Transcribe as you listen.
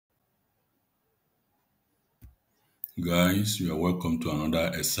Guys, you are welcome to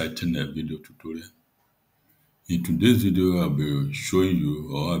another exciting video tutorial. In today's video, I'll be showing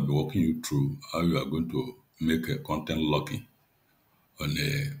you or I'll be walking you through how you are going to make a content locking on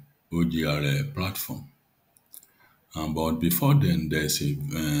a OGR platform. But before then, there's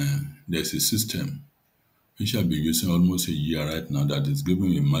a system which I've been using almost a year right now that is giving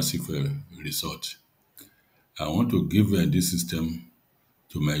me a massive result. I want to give this system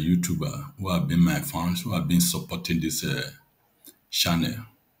to my YouTuber who have been my fans, who have been supporting this channel.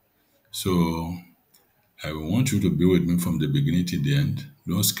 So I want you to be with me from the beginning to the end.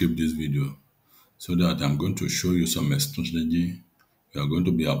 Don't skip this video so that I'm going to show you some strategy you are going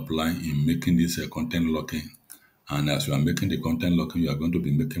to be applying in making this content locking. And as you are making the content locking, you are going to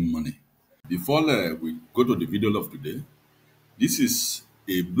be making money. Before we go to the video of today, this is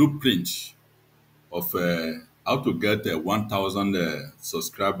a blueprint of how to get 1,000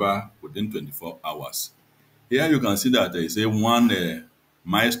 subscriber within 24 hours. Here you can see that there is a one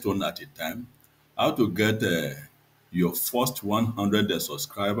milestone at a time. How to get your first 100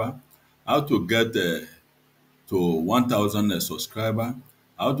 subscriber, how to get to 1,000 subscriber,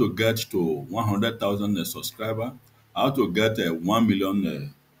 how to get to 100,000 subscriber, how to get 1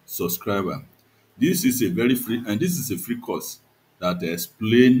 million subscriber. This is a very free, and this is a free course that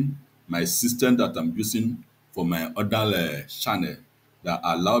explain my system that I'm using for my other channel that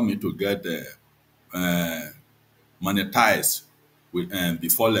allow me to get monetize with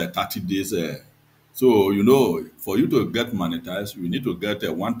before 30 days. So for you to get monetized, you need to get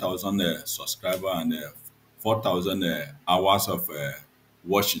 1,000 subscriber and 4,000 hours of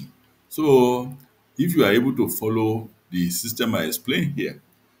watching. So if you are able to follow the system I explained here,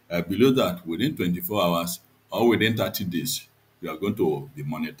 I believe that within 24 hours or within 30 days, you are going to be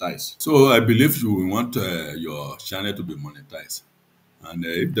monetized. So I believe you will want your channel to be monetized. And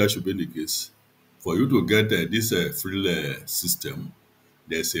if that should be the case, for you to get this free system,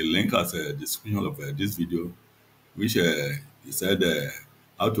 there's a link as a description of this video, which said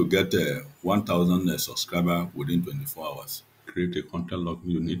how to get 1,000 subscriber within 24 hours. Create a content log.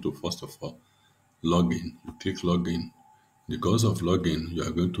 You need to first of all log in. You click login. Because of login, you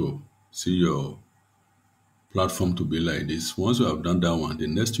are going to see your platform to be like this. Once you have done that one, the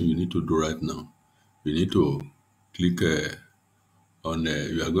next thing you need to do right now, you need to click on.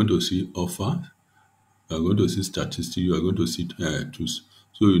 You are going to see offer. You are going to see statistics, you are going to see tools.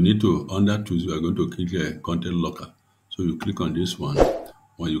 So you need to, under tools, you are going to click content locker. So you click on this one.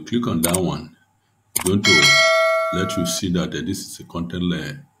 When you click on that one, it's going to let you see that this is a content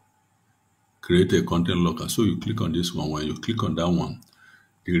layer. Create a content locker. So you click on this one. When you click on that one,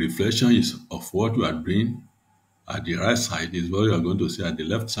 the reflection is of what you are doing at the right side is what you are going to see at the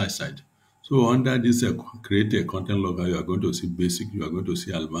left side. So under this create a content logger, you are going to see basic, you are going to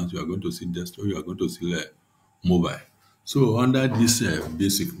see advanced, you are going to see desktop, you are going to see mobile. So under this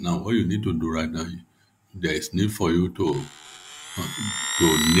basic, now what you need to do right now, there is need for you to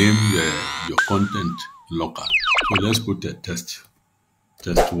name your content locker. So let's put a test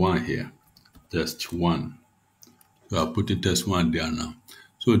one here, test one. So I'm putting test one there now.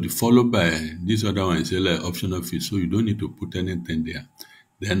 So the followed by this other one is like optional field. So you don't need to put anything there.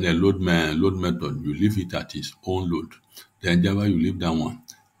 Then the load method, you leave it at its own load. Then Java, you leave that one.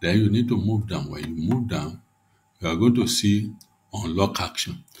 Then you need to move down. When you move down, you are going to see unlock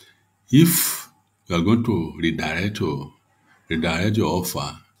action. If you are going to redirect your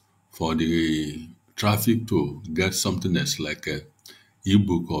offer for the traffic to get something that's like a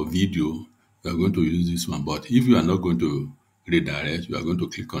ebook or video, you are going to use this one. But if you are not going to redirect, you are going to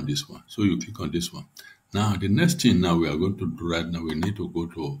click on this one. So you click on this one. Now, the next thing now we are going to do right now, we need to go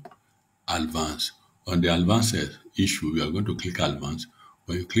to advanced. On the advanced issue, you are going to click advanced.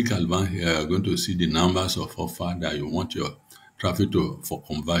 When you click advanced here, you are going to see the numbers of offer that you want your traffic to for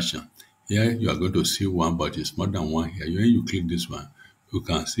conversion. Here, you are going to see one, but it's more than one here. When you click this one, you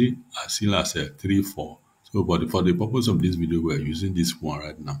can see as still as 3, 4. So, but for the purpose of this video, we are using this one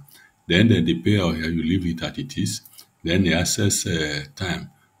right now. Then the payout here, you leave it at it is. Then the access time,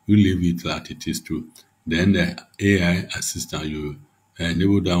 you leave it at it is too. Then the AI assistant, you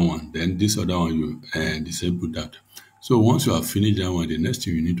enable that one. Then this other one, you disable that. So once you have finished that one, the next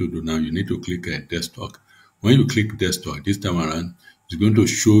thing you need to do now, you need to click desktop. When you click desktop, this time around, it's going to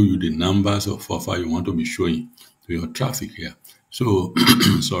show you the numbers of offer you want to be showing to your traffic here. So,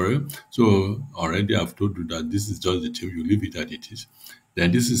 sorry. So already I've told you that this is just the tip. You leave it as it is.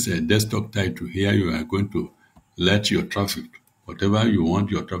 Then this is a desktop title. Here you are going to let your traffic, whatever you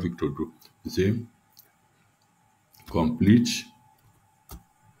want your traffic to do, say complete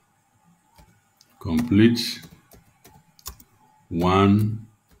one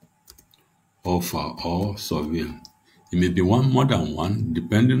offer or survey. It may be one more than one,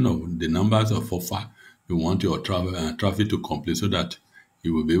 depending on the numbers of offer you want your traffic to complete, so that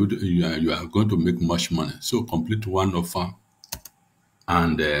you will be able to, you are going to make much money. So complete one offer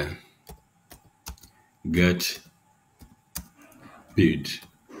and get paid.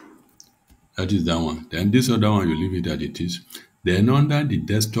 That is that one. Then this other one, you leave it as it is. Then under the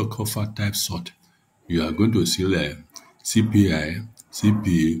desktop offer type sort, you are going to see CPI,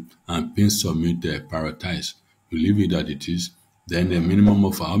 CPA, and pin submit prioritize. You leave it as it is. Then the minimum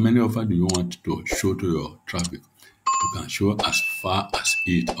offer. How many offer do you want to show to your traffic? You can show as far as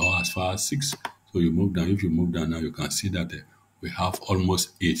 8 or as far as 6. So you move down. If you move down now, you can see that we have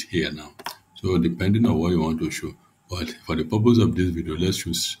almost 8 here now. So depending on what you want to show. But for the purpose of this video, let's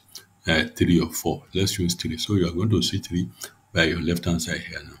choose 3 or 4. Let's choose 3. So you are going to see 3 by your left hand side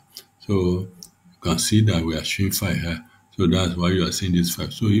here now. So you can see that we are showing 5 here. So that's why you are seeing this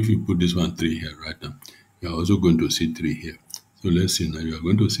 5. So if you put this one 3 here right now, you are also going to see 3 here. So let's see now. You are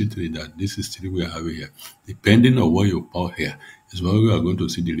going to see 3 that this is 3 we are having here. Depending on what you pour here is what we are going to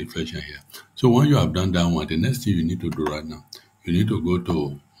see the reflection here. So once you have done that one, the next thing you need to do right now, you need to go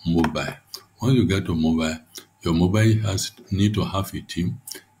to mobile. Once you get to mobile, your mobile need to have a theme.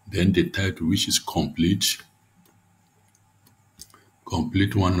 Then the title, which is complete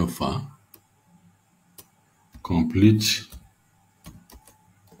one offer, complete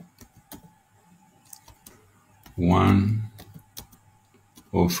one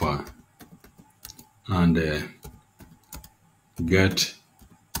offer, and get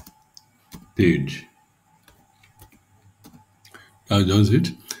paid. That's just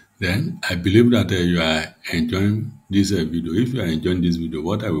it. Then I believe that you are enjoying this video. If you are enjoying this video,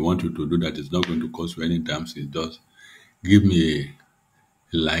 what I will want you to do that is not going to cost you any time is just give me a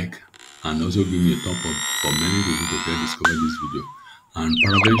like and also give me a thumb up for many people to get discover this video. And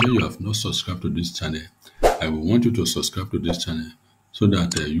peradventure you have not subscribed to this channel, I will want you to subscribe to this channel so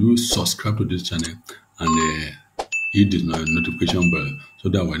that you subscribe to this channel and hit the notification bell so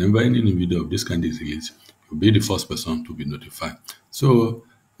that whenever any new video of this kind is released, you'll be the first person to be notified. So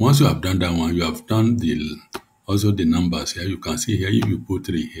once you have done that one, you have done also the numbers here. You can see here, if you put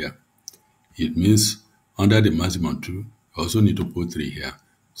 3 here, it means under the maximum 2, you also need to put 3 here.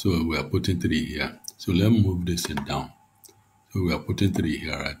 So we are putting 3 here. So let's move this thing down. So we are putting 3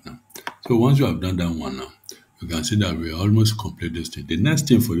 here right now. So once you have done that one now, you can see that we almost complete this thing. The next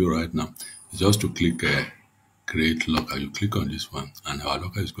thing for you right now is just to click create locker. You click on this one and our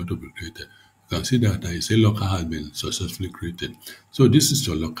locker is going to be created. You can see that I say locker has been successfully created. So this is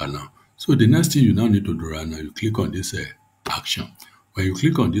your locker now. So the next thing you now need to do right now, you click on this action. When you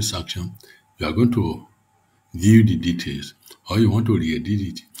click on this action, you are going to view the details, or you want to re-edit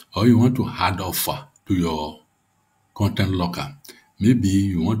it, or you want to add offer to your content locker. Maybe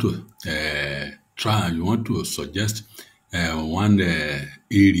you want to you want to suggest one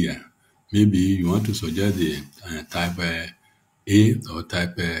area. Maybe you want to suggest the type A or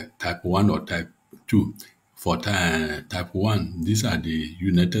type 1 or type 2. For type 1, these are the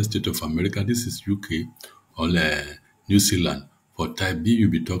United States of America. This is UK or New Zealand. For type B,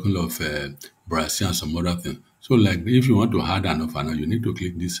 you'll be talking of Brazil and some other things. So like if you want to add an offer now, you need to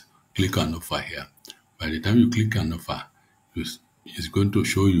click on offer here. By the time you click on offer, it's going to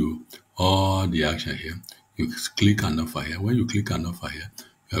show you all the action here. You click on offer here. When you click on offer here,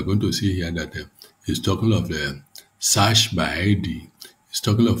 you are going to see here that it's talking of search by ID. It's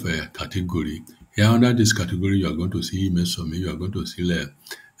talking of a category. Here under this category, you are going to see image summary. You are going to see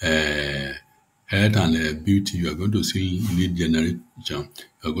health and beauty. You are going to see lead generation. You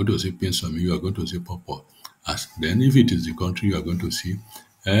are going to see pin summary. You are going to see pop-up. Then if it is the country, you are going to see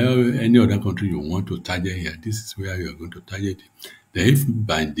any other country you want to target here. This is where you are going to target it. Then if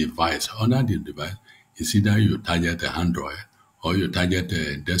by device, under the device, it's either you target Android, or you target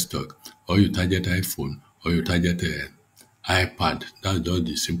desktop, or you target iPhone, or you target iPad. That's just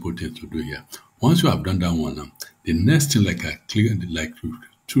the simple thing to do here. Once you have done that one now, the next thing like I click like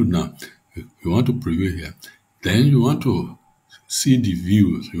to now, you want to preview here. Then you want to see the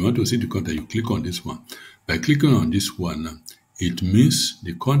views. You want to see the content. You click on this one. By clicking on this one now, it means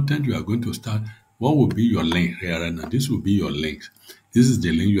the content you are going to start. What will be your link here right now? This will be your link. This is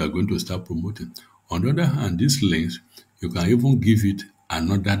the link you are going to start promoting. On the other hand, these links, you can even give it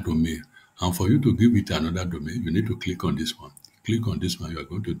another domain. And for you to give it another domain, you need to click on this one. Click on this one, you are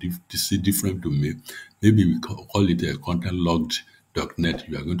going to see different domain. Maybe we call it a contentlogged.net.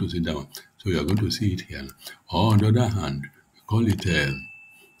 You are going to see that one. So you are going to see it here. Or on the other hand, we call it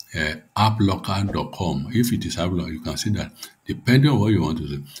applocker.com. If it is applocker, you can see that depending on what you want to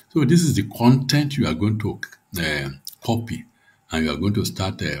do. So this is the content you are going to copy and you are going to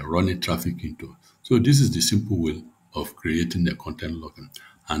start running traffic into. So this is the simple way of creating the content logging.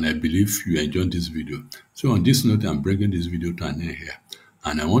 And I believe you enjoyed this video. So on this note, I'm bringing this video to an end here.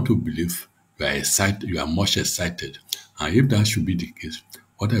 And I want to believe you are excited, you are much excited. And if that should be the case,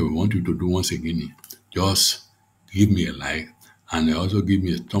 what I will want you to do once again is just give me a like and also give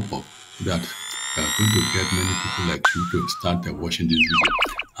me a thumb up so that you are going to get many people like you to start watching this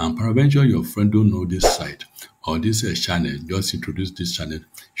video. And peradventure your friend don't know this site or this channel, just introduce this channel,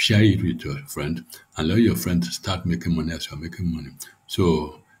 share it with your friend, and let your friend start making money as you're making money.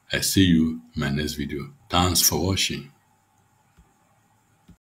 So I see you in my next video. Thanks for watching.